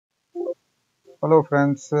Hello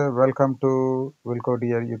friends, welcome to Wilco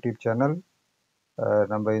Dear YouTube channel.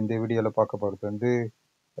 நம்ம இந்த வீடியோவில் பார்க்க போகிறது வந்து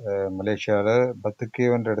மலேசியாவில் பத்து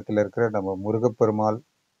கேவ்ன்ற இடத்துல இருக்கிற நம்ம முருகப்பெருமாள்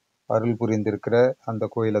அருள் புரிந்திருக்கிற அந்த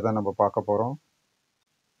கோயிலை தான் நம்ம பார்க்க போகிறோம்.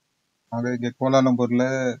 நாங்கள் இங்கே கோலாலம்பூரில்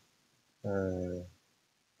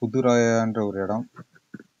புது ராயான்ற ஒரு இடம்,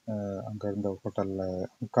 அங்கே இருந்த ஹோட்டலில்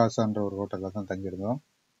அங்காசான்ற ஒரு ஹோட்டலில் தான் தங்கியிருந்தோம்.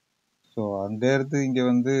 ஸோ அங்கேருந்து இங்கே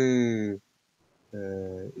வந்து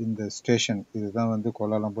இந்த ஸ்டேஷன் இதுதான் வந்து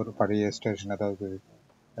கோலாலம்பூர் பழைய ஸ்டேஷன், அதாவது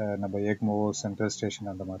நம்ம ஏக்மோ சென்ட்ரல் ஸ்டேஷன்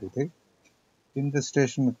அந்த மாதிரி இது. இந்த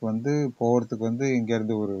ஸ்டேஷனுக்கு வந்து போகிறதுக்கு வந்து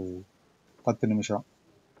இங்கேருந்து ஒரு 10 நிமிஷம்.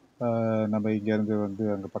 நம்ம இங்கேருந்து வந்து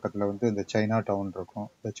அங்கே பக்கத்தில் வந்து இந்த சைனா டவுன் இருக்கும்.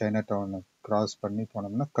 இந்த சைனா டவுனை கிராஸ் பண்ணி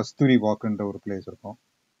போனோம்னா கஸ்தூரி வாக்குன்ற ஒரு பிளேஸ் இருக்கும்.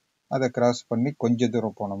 அதை கிராஸ் பண்ணி கொஞ்சம்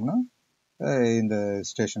தூரம் போனோம்னா இந்த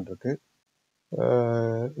ஸ்டேஷன் இருக்குது.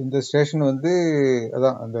 இந்த ஸ்டேஷன் வந்து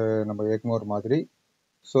அதான் அந்த நம்ம ஏக்மோர் மாதிரி.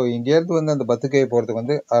 ஸோ இங்கேருந்து வந்து அந்த பத்து கேவ் போகிறதுக்கு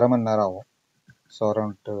வந்து அரை மணி நேரம் ஆகும். So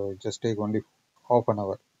around just take only half an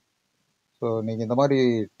hour. So நீங்கள் இந்த மாதிரி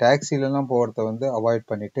டாக்ஸிலலாம் போகிறத வந்து அவாய்ட்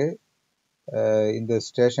பண்ணிவிட்டு இந்த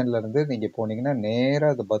ஸ்டேஷன்லேருந்து நீங்கள் போனீங்கன்னா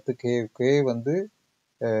நேராக அந்த பத்து கேவுக்கே வந்து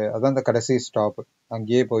அதான் அந்த கடைசி ஸ்டாப்,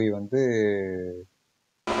 அங்கேயே போய் வந்து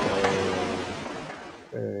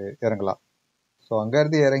இறங்கலாம். ஸோ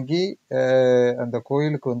அங்கேருந்து இறங்கி அந்த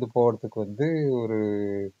கோயிலுக்கு வந்து போகிறதுக்கு வந்து ஒரு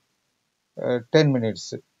 10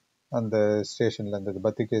 மினிட்ஸு அந்த ஸ்டேஷனில் அந்த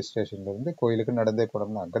பத்து கேவ் ஸ்டேஷன்லேருந்து கோயிலுக்கு நடந்தே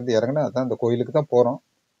போனோம்னா அங்கேருந்து இறங்கினா அதான் அந்த கோயிலுக்கு தான் போகிறோம்.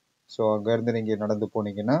 ஸோ அங்கேருந்து நீங்கள் நடந்து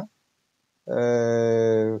போனீங்கன்னா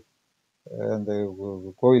அந்த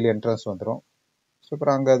கோயில் என்ட்ரன்ஸ் வந்துடும். ஸோ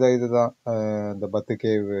அப்புறம் அங்கே அதை இதுதான் இந்த பத்து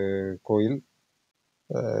கேவ் கோயில்.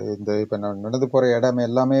 இந்த இப்போ நான் நடந்து போகிற இடம்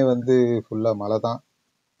எல்லாமே வந்து ஃபுல்லாக மலை தான்.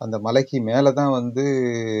 அந்த மலைக்கு மேலே தான் வந்து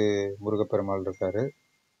முருகப்பெருமாள் இருக்கார்.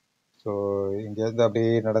 ஸோ இங்கேருந்து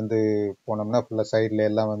அப்படியே நடந்து போனோம்னா ஃபுல்லாக சைடில்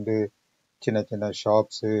எல்லாம் வந்து சின்ன சின்ன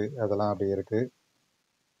ஷாப்ஸு அதெல்லாம் அப்படி இருக்குது.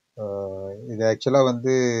 இது ஆக்சுவலாக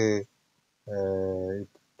வந்து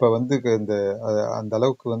இப்போ வந்து இந்த அந்த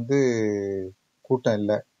அளவுக்கு வந்து கூட்டம்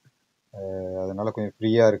இல்லை, அதனால் கொஞ்சம்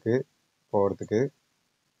ஃப்ரீயாக இருக்குது போகிறதுக்கு.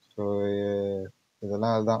 ஸோ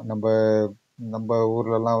இதெல்லாம் அதுதான் நம்ம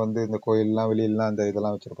ஊர்லலாம் வந்து இந்த கோயிலெலாம் வெளியிலலாம் அந்த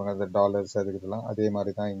இதெல்லாம் வச்சுருப்பாங்க, அந்த டாலர்ஸ் அதுக்கு இதெல்லாம் அதே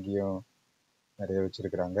மாதிரி தான் இங்கேயும் நிறைய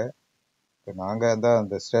வச்சுருக்குறாங்க. இப்போ நாங்கள்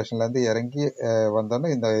அந்த ஸ்டேஷன்லேருந்து இறங்கி வந்தோன்னே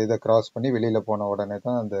இந்த இதை கிராஸ் பண்ணி வெளியில் போன உடனே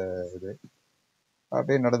தான் அந்த இது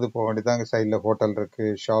அப்படியே நடந்து போக வேண்டியது. அங்கே சைடில் ஹோட்டல்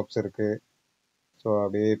இருக்குது, ஷாப்ஸ் இருக்குது. ஸோ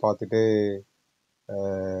அப்படியே பார்த்துட்டு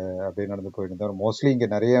அப்படியே நடந்து போயிட்டு இருந்தோம். மோஸ்ட்லி இங்கே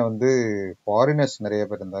நிறைய வந்து ஃபாரினர்ஸ் நிறைய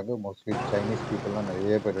பேர் இருந்தாங்க. மோஸ்ட்லி சைனீஸ் பீப்புளெலாம்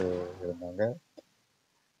நிறைய பேர் இருந்தாங்க.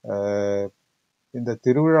 இந்த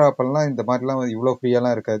திருவிழா அப்பெல்லாம் இந்த மாதிரிலாம் இவ்வளோ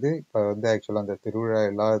ஃப்ரீயாலாம் இருக்காது. இப்போ வந்து ஆக்சுவலாக அந்த திருவிழா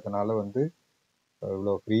இல்லாததுனால வந்து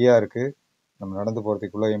இவ்வளோ ஃப்ரீயாக இருக்குது. நம்ம நடந்து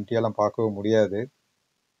போகிறதுக்கு இவ்வளோ எம்டியாலாம் பார்க்கவும் முடியாது.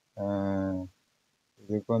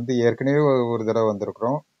 இதுக்கு வந்து ஏற்கனவே ஒரு தடவை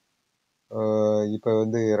வந்திருக்கிறோம், இப்போ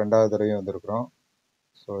வந்து 2வது தடவையும் வந்திருக்கிறோம்.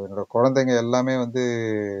 ஸோ என்னோடய குழந்தைங்க எல்லாமே வந்து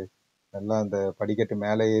நல்லா அந்த படிக்கட்டு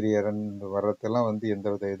மேலே ஏறி இறந்து வர்றதெல்லாம் வந்து எந்த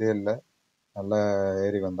வித இதே இல்லை, நல்லா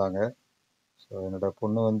ஏறி வந்தாங்க. ஸோ என்னோடய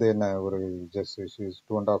பொண்ணு வந்து என்ன ஒரு ஜஸ்ட்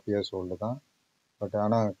 2.5 இயர்ஸ் ஓல்டு தான். பட்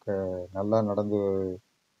ஆனால் நல்லா நடந்து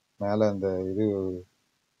மேலே அந்த இது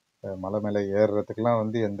மலை மேலே ஏறுறதுக்கெலாம்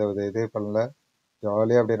வந்து எந்த வித இதே பண்ணல,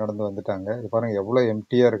 ஜாலியாக அப்படியே நடந்து வந்துட்டாங்க. இது பாருங்கள் எவ்வளோ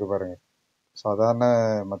எம்டியாக இருக்குது பாருங்கள். சாதாரண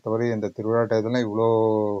மற்றபடி இந்த திருவிழா டயத்துலாம் இவ்வளோ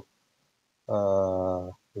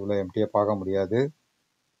எம்டியாக பார்க்க முடியாது,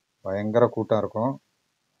 பயங்கர கூட்டம் இருக்கும்.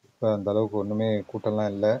 இப்போ அந்த அளவுக்கு ஒன்றுமே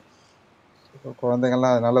கூட்டம்லாம் இல்லை.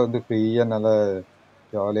 குழந்தைங்கள்லாம் அதனால் வந்து ஃப்ரீயாக நல்லா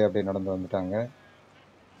ஜாலியாக அப்படியே நடந்து வந்துட்டாங்க.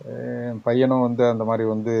 என் பையனும் வந்து அந்த மாதிரி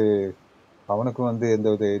வந்து அவனுக்கும் வந்து எந்த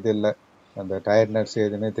வித இது இல்லை, அந்த டயர்ட்னஸ்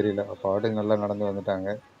எதுவுமே தெரியல, பாட்டுக்கு நல்லா நடந்து வந்துட்டாங்க.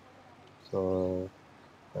 ஸோ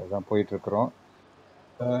அதுதான் போயிட்டுருக்குறோம்.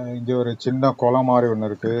 இங்கே ஒரு சின்ன குளம் மாதிரி ஒன்று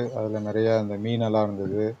இருக்குது, அதில் நிறையா அந்த மீனெல்லாம்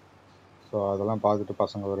இருந்தது. ஸோ அதெல்லாம் பார்த்துட்டு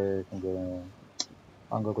பசங்க ஒரு கொஞ்சம்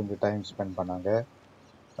அங்கே கொஞ்சம் டைம் ஸ்பெண்ட் பண்ணாங்க.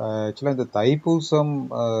 ஆக்சுவலாக இந்த தைப்பூசம்,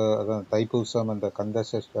 அதான் தைப்பூசம் அந்த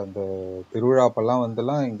கந்தசஷ்டி அந்த திருவிழாப்பெல்லாம்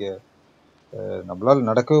வந்துலாம் இங்கே நம்மளால்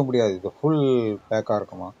நடக்கவே முடியாது, இது ஃபுல் பேக்காக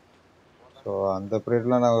இருக்குமா. ஸோ அந்த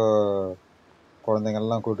பீரியட்லாம் நான்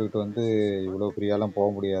குழந்தைங்கள்லாம் கூட்டுக்கிட்டு வந்து இவ்வளோ ஃப்ரீயாலாம் போக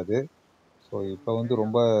முடியாது. ஸோ இப்போ வந்து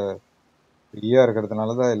ரொம்ப ஃப்ரீயாக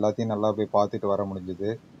இருக்கிறதுனால தான் எல்லாத்தையும் நல்லா போய் பார்த்துட்டு வர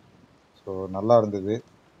முடிஞ்சுது. ஸோ நல்லா இருந்தது.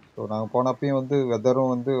 ஸோ நாங்கள் போனப்பையும் வந்து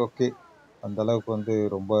வெதரும் வந்து ஓகே, அந்தளவுக்கு வந்து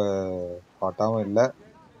ரொம்ப ஹாட்டாகவும் இல்லை,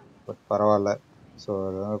 பட் பரவாயில்ல. ஸோ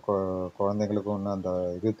அதனால் குழந்தைங்களுக்கும் ஒன்றும் அந்த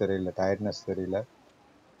இது தெரியல, டயர்ட்னஸ் தெரியல.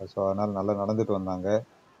 ஸோ அதனால் நல்லா நடந்துட்டு வந்தாங்க.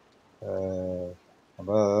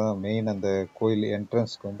 நம்ம மெயின் அந்த கோயில்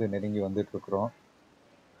என்ட்ரன்ஸ்க்கு வந்து நெருங்கி வந்துட்டுருக்குறோம்.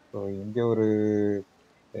 ஸோ இங்கே ஒரு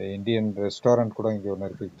இந்தியன் ரெஸ்டாரண்ட் கூட இங்கே ஒன்று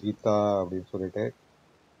இருக்குது, கீதா அப்படின்னு சொல்லிட்டு.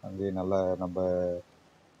 அங்கேயும் நல்லா நம்ம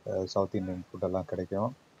சவுத் இந்தியன் ஃபுட்டெல்லாம்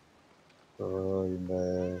கிடைக்கும். ஸோ இந்த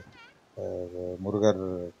முருகர்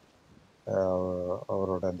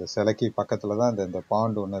அவரோட அந்த சிலைக்கு பக்கத்தில் தான் இந்த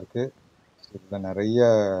பாண்டு ஒன்று இருக்குது. இதில் நிறைய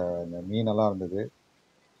இந்த மீனெல்லாம் இருந்தது.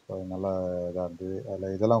 ஸோ அது நல்லா இதாக இருந்தது.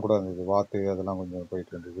 அதில் இதெல்லாம் கூட இருந்தது, வாத்து அதெல்லாம் கொஞ்சம்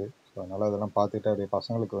போயிட்டு இருந்தது. ஸோ அதனால் அதெல்லாம் பார்த்துக்கிட்டு அப்படியே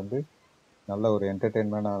பசங்களுக்கு வந்து நல்ல ஒரு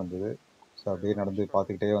என்டர்டெயின்மெண்ட்டாக இருந்தது. ஸோ அப்படியே நடந்து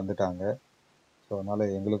பார்த்துக்கிட்டே வந்துட்டாங்க. ஸோ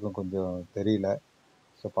அதனால் எங்களுக்கும் கொஞ்சம் தெரியல.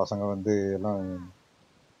 ஸோ பசங்க வந்து எல்லாம்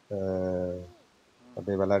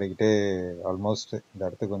அப்படியே விளையாடிக்கிட்டே ஆல்மோஸ்ட் இந்த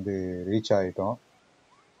இடத்துக்கு வந்து ரீச் ஆகிட்டோம்.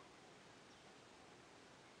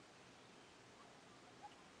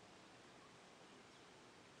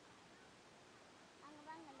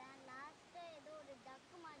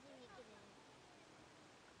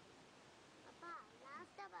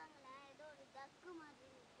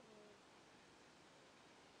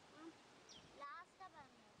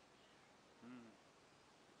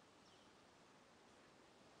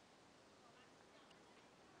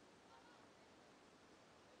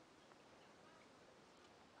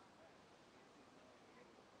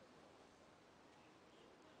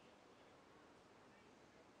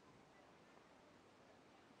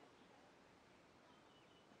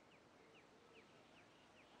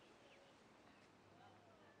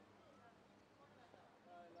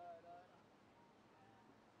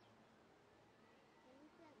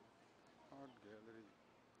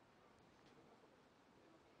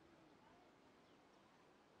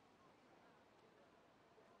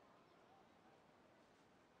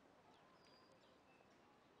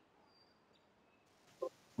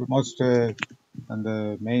 ஆல்மோஸ்ட் அந்த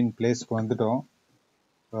மெயின் பிளேஸ்க்கு வந்துட்டோம்.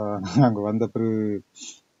 அங்கே வந்த பிறகு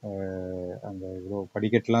அந்த இவ்வளோ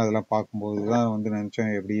படிக்கட்டுலாம் அதெல்லாம் பார்க்கும்போது தான் வந்து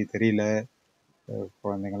நினச்சேன், எப்படி தெரியல,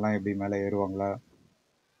 குழந்தைங்கள்லாம் எப்படி மேலே ஏறுவாங்களா,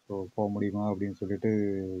 ஸோ போக முடியுமா அப்படின்னு சொல்லிட்டு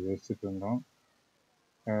யோசிச்சுட்டு இருந்தோம்.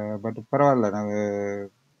 பட் பரவாயில்ல, நாங்கள்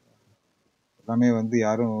எல்லாமே வந்து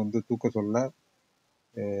யாரும் வந்து தூக்க சொல்ல,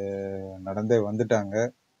 நடந்தே வந்துட்டாங்க.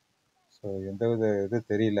 ஸோ எந்த வித இது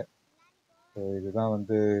தெரியல. ஸோ இதுதான்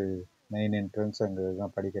வந்து மெயின் என்ட்ரன்ஸ். அங்கே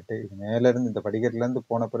தான் படிக்கட்டு. இது மேலேருந்து இந்த படிக்கட்டுலேருந்து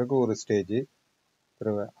போன பிறகு ஒரு ஸ்டேஜ்,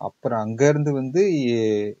 அப்புறம் அங்கேருந்து வந்து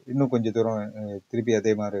இன்னும் கொஞ்சம் தூரம் திருப்பி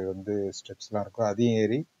அதே மாதிரி வந்து ஸ்டெப்ஸ்லாம் இருக்கும், அதையும்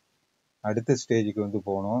ஏறி அடுத்த ஸ்டேஜுக்கு வந்து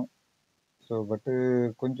போனோம். ஸோ பட்டு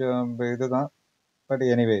கொஞ்சம் இதுதான். பட்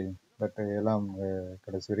எனிவே, பட் எல்லாம்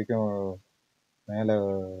கடைசி வரைக்கும் மேலே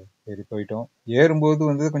ஏறி போயிட்டோம். ஏறும்போது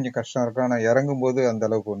வந்து கொஞ்சம் கஷ்டம் இருக்கும், ஆனால் இறங்கும்போது அந்த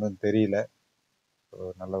அளவுக்கு ஒன்றும் தெரியல.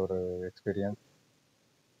 நல்ல ஒரு எக்ஸ்பீரியன்ஸ்.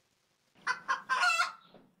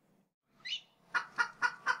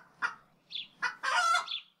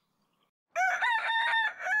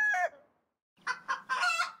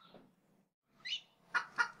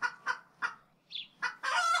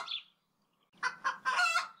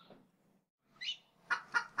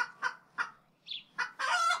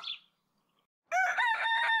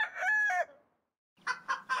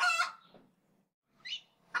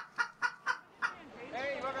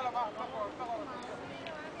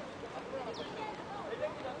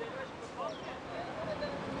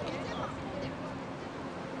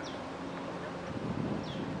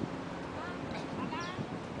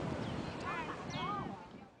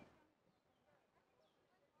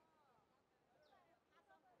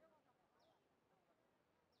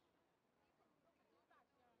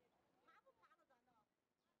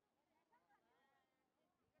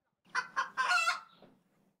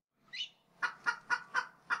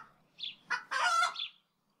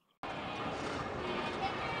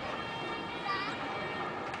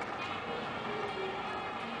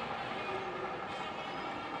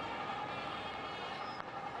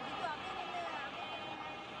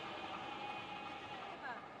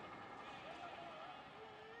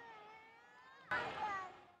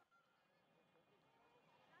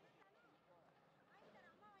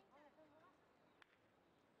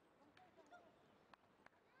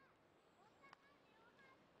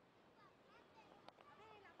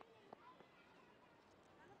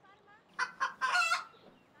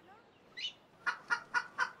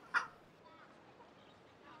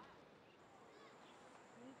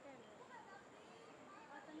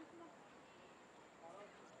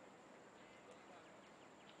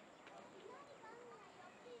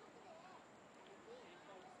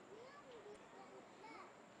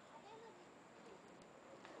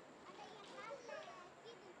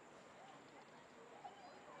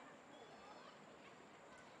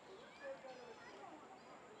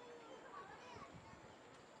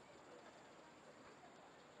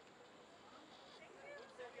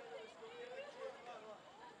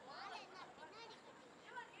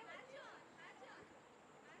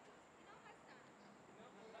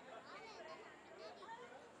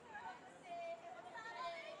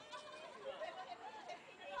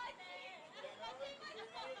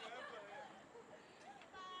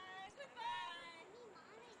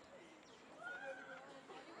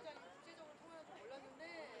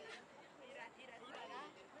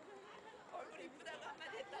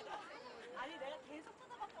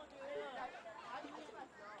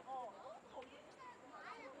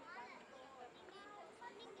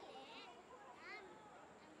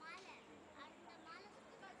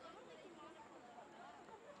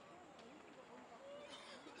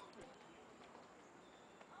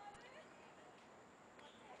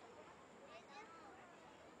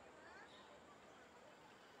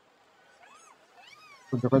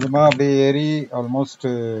 கொஞ்சம் கொஞ்சமாக அப்படியே ஏறி ஆல்மோஸ்ட்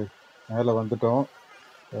மேலே வந்துட்டோம்.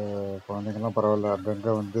 குழந்தைங்கள்லாம் பரவாயில்ல,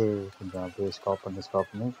 அங்கங்கே வந்து கொஞ்சம் அப்படியே ஸ்டாப்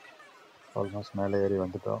பண்ணி ஆல்மோஸ்ட் மேலே ஏறி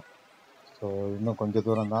வந்துட்டோம். ஸோ இன்னும் கொஞ்சம்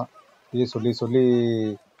தூரம் தான். இப்படியே சொல்லி சொல்லி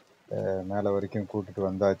மேலே வரைக்கும் கூட்டிட்டு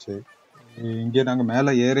வந்தாச்சு. இங்கே நாங்கள்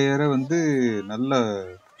மேலே ஏற ஏற வந்து நல்ல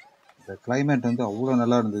இந்த கிளைமேட் வந்து அவ்வளோ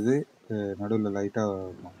நல்லா இருந்தது. நடுவில்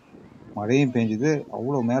லைட்டாக மழையும் பெஞ்சுது.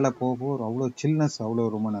 அவ்வளோ மேலே போக போக அவ்வளோ சில்னஸ், அவ்வளோ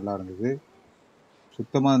ரொம்ப நல்லா இருந்தது.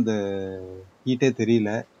 சுத்தமாக அந்த ஹீட்டே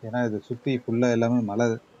தெரியல. ஏன்னா இதை சுற்றி ஃபுல்லாக எல்லாமே மலை.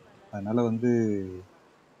 அதனால வந்து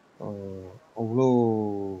அவ்வளோ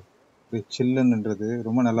சில்லுன்னுன்றது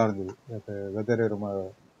ரொம்ப நல்லா இருந்தது. வெதரு ரொம்ப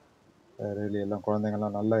ரெலி எல்லாம்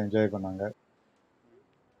குழந்தைங்கள்லாம் நல்லா என்ஜாய் பண்ணாங்க.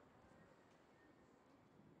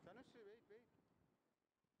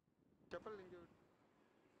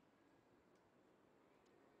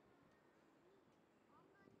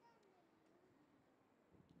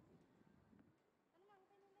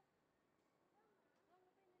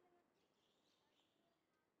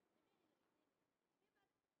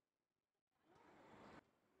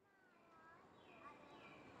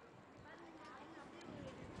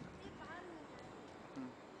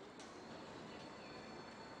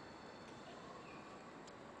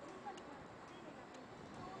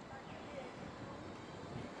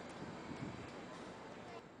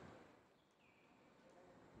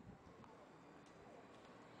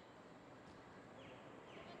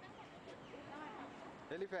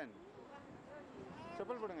 எலிஃபென்ட்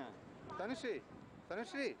செப்பல் போடுங்க. தனுஸ்ரீ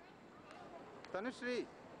தனுஸ்ரீ தனுஸ்ரீ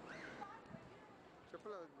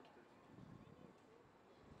செப்பல்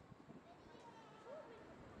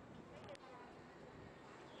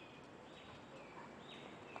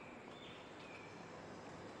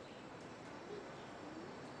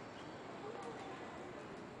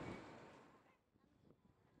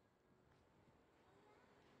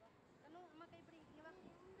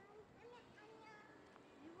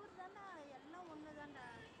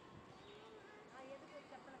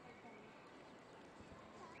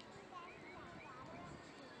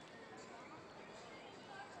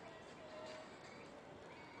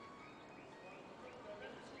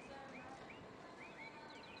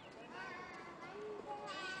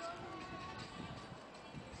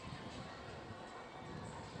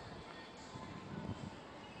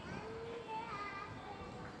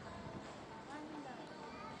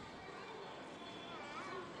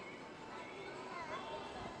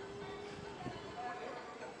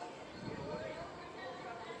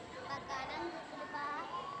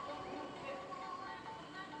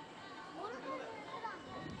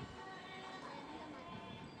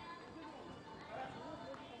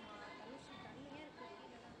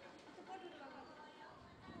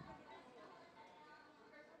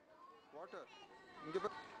வாட்டர் இங்கே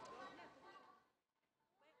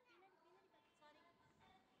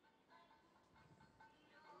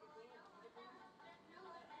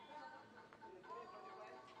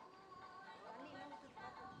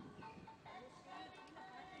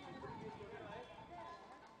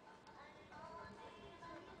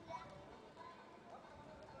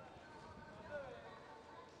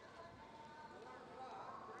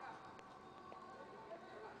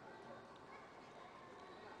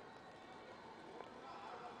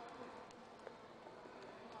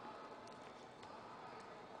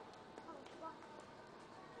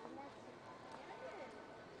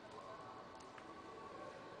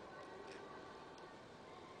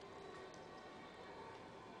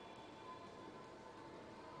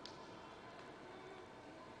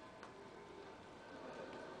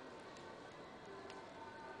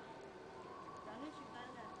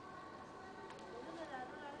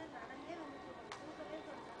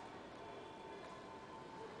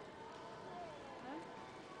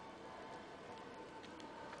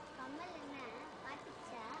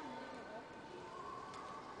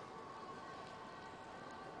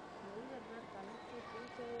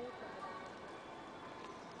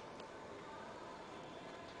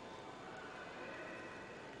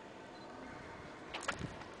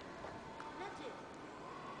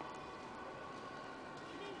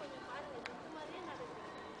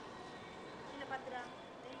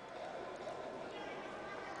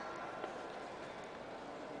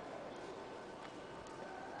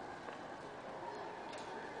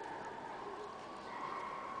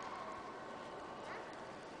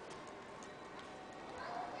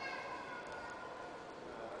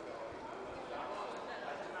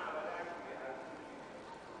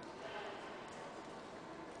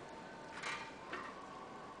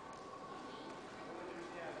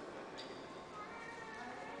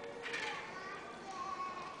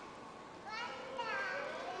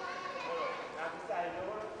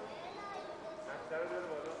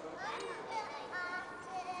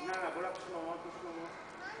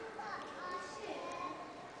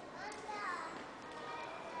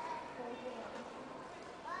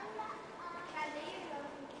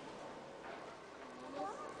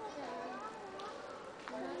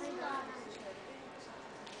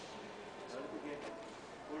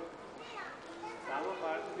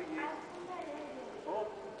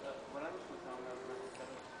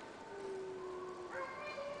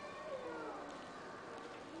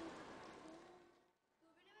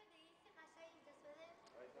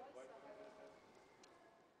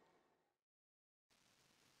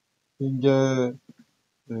இங்கே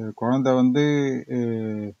குழந்தை வந்து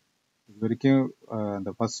இது வரைக்கும் அந்த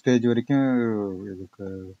ஃபர்ஸ்ட் ஸ்டேஜ் வரைக்கும் இதுக்கு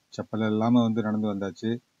செப்பல் இல்லாமல் வந்து நடந்து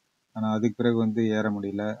வந்தாச்சு. ஆனால் அதுக்கு பிறகு வந்து ஏற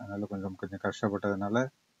முடியல. அதனால கொஞ்சம் கொஞ்சம் கஷ்டப்பட்டதுனால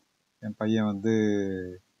என் பையன் வந்து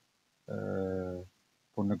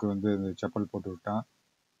பொண்ணுக்கு வந்து செப்பல் போட்டு விட்டான்.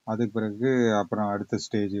 அதுக்கு பிறகு அப்புறம் அடுத்த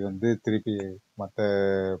ஸ்டேஜ் வந்து திருப்பி மற்ற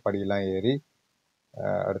படியெல்லாம் ஏறி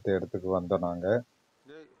அடுத்த இடத்துக்கு வந்தோம் நாங்கள்.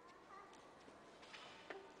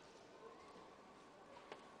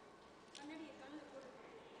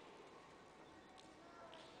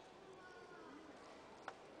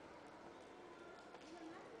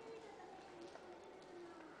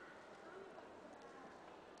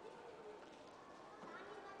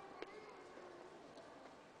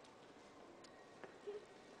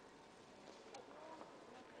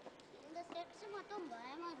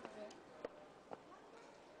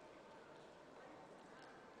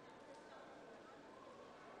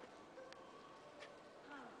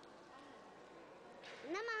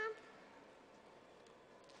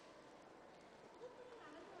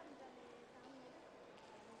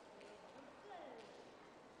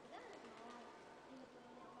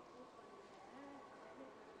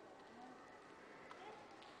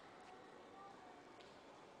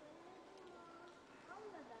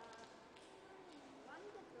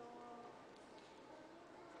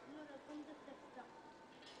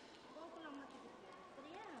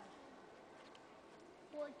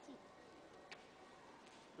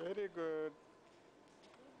 Very good.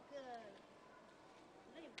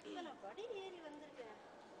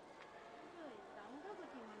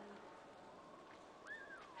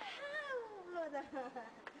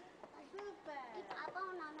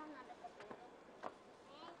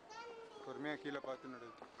 பொறுமையா கீழே பார்த்து நடு.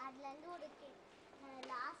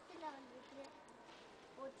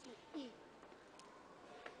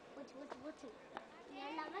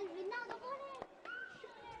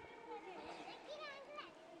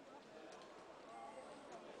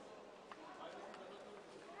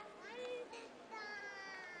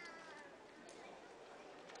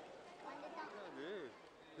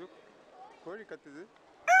 கோழி கத்துது.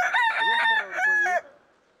 ஒரு கோழி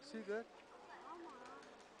சீதர்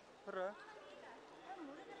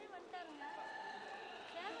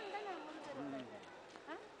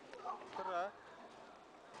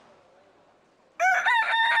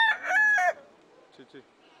சரி.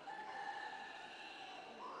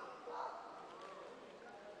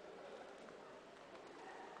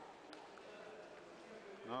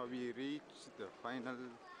 Now we reach the final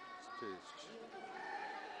stage.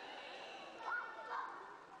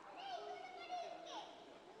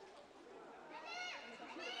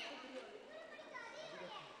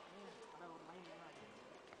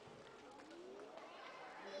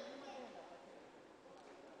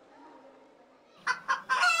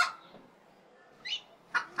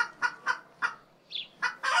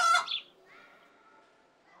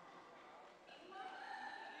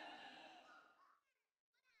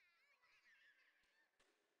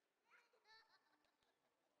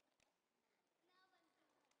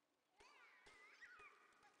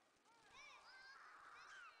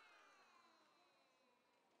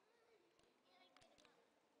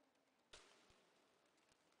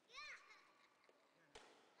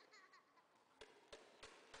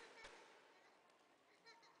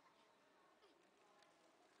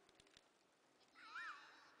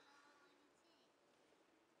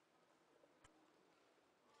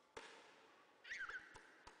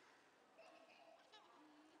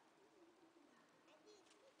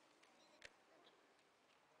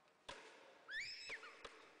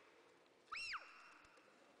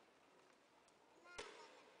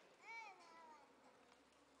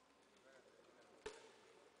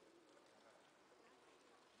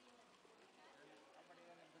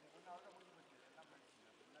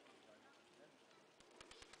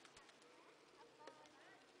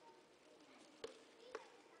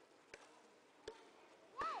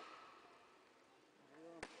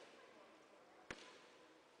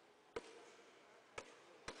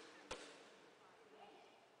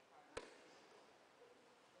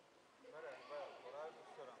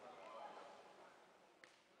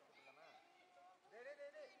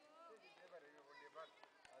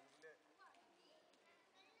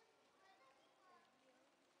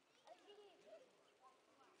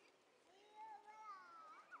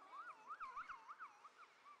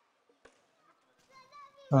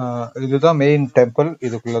 இதுதான் மெயின் டெம்பிள்.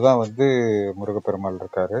 இதுக்குள்ளதான் வந்து முருகப்பெருமாள்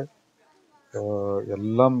இருக்காரு.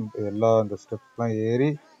 எல்லா அந்த ஸ்டெப்ஸ்லாம் ஏறி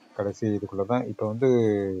கடைசி இதுக்குள்ளதான் இப்போ வந்து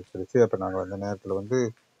கடைசியாக இப்போ நாங்கள் வந்த நேரத்தில் வந்து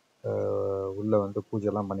உள்ள வந்து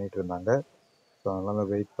பூஜைலாம் பண்ணிட்டு இருந்தாங்க. ஸோ அதனால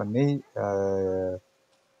வெயிட் பண்ணி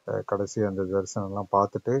கடைசி அந்த தரிசனம்லாம்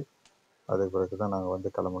பார்த்துட்டு அதுக்கு பிறகு தான் நாங்கள் வந்து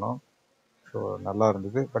கிளம்பினோம். ஸோ நல்லா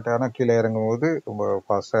இருந்தது. பட் ஆனால் கீழே இறங்கும் போது ரொம்ப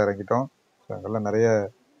ஃபாஸ்ட்டாக இறங்கிட்டோம். ஸோ அங்கெல்லாம் நிறைய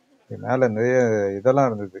மேலே நிறைய இதெல்லாம்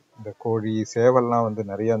இருந்தது. இந்த கோழி சேவல்லாம் வந்து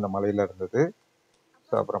நிறைய அந்த மலையில் இருந்தது.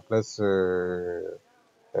 ஸோ அப்புறம் ப்ளஸ்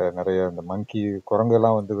நிறைய இந்த மங்கி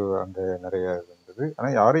குரங்கெல்லாம் வந்து அங்கே நிறைய இருந்தது.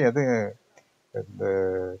 ஆனால் யாரும் எதுவும் இந்த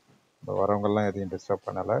வரவங்கெல்லாம் எதையும் டிஸ்டர்ப்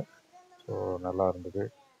பண்ணலை. ஸோ நல்லா இருந்தது.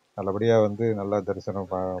 நல்லபடியாக வந்து நல்லா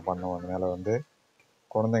தரிசனம் பண்ணோம். அந்த மேலே வந்து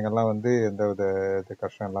குழந்தைங்கள்லாம் வந்து எந்த வித இது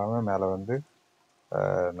கஷ்டம் இல்லாமல் மேலே வந்து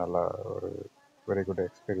நல்லா ஒரு very good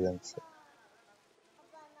experience.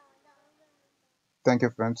 Thank you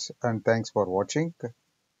friends and thanks for watching.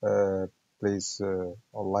 Please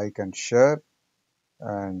like and share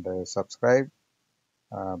and subscribe.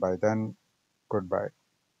 By then, goodbye.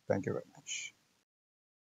 Thank you very much.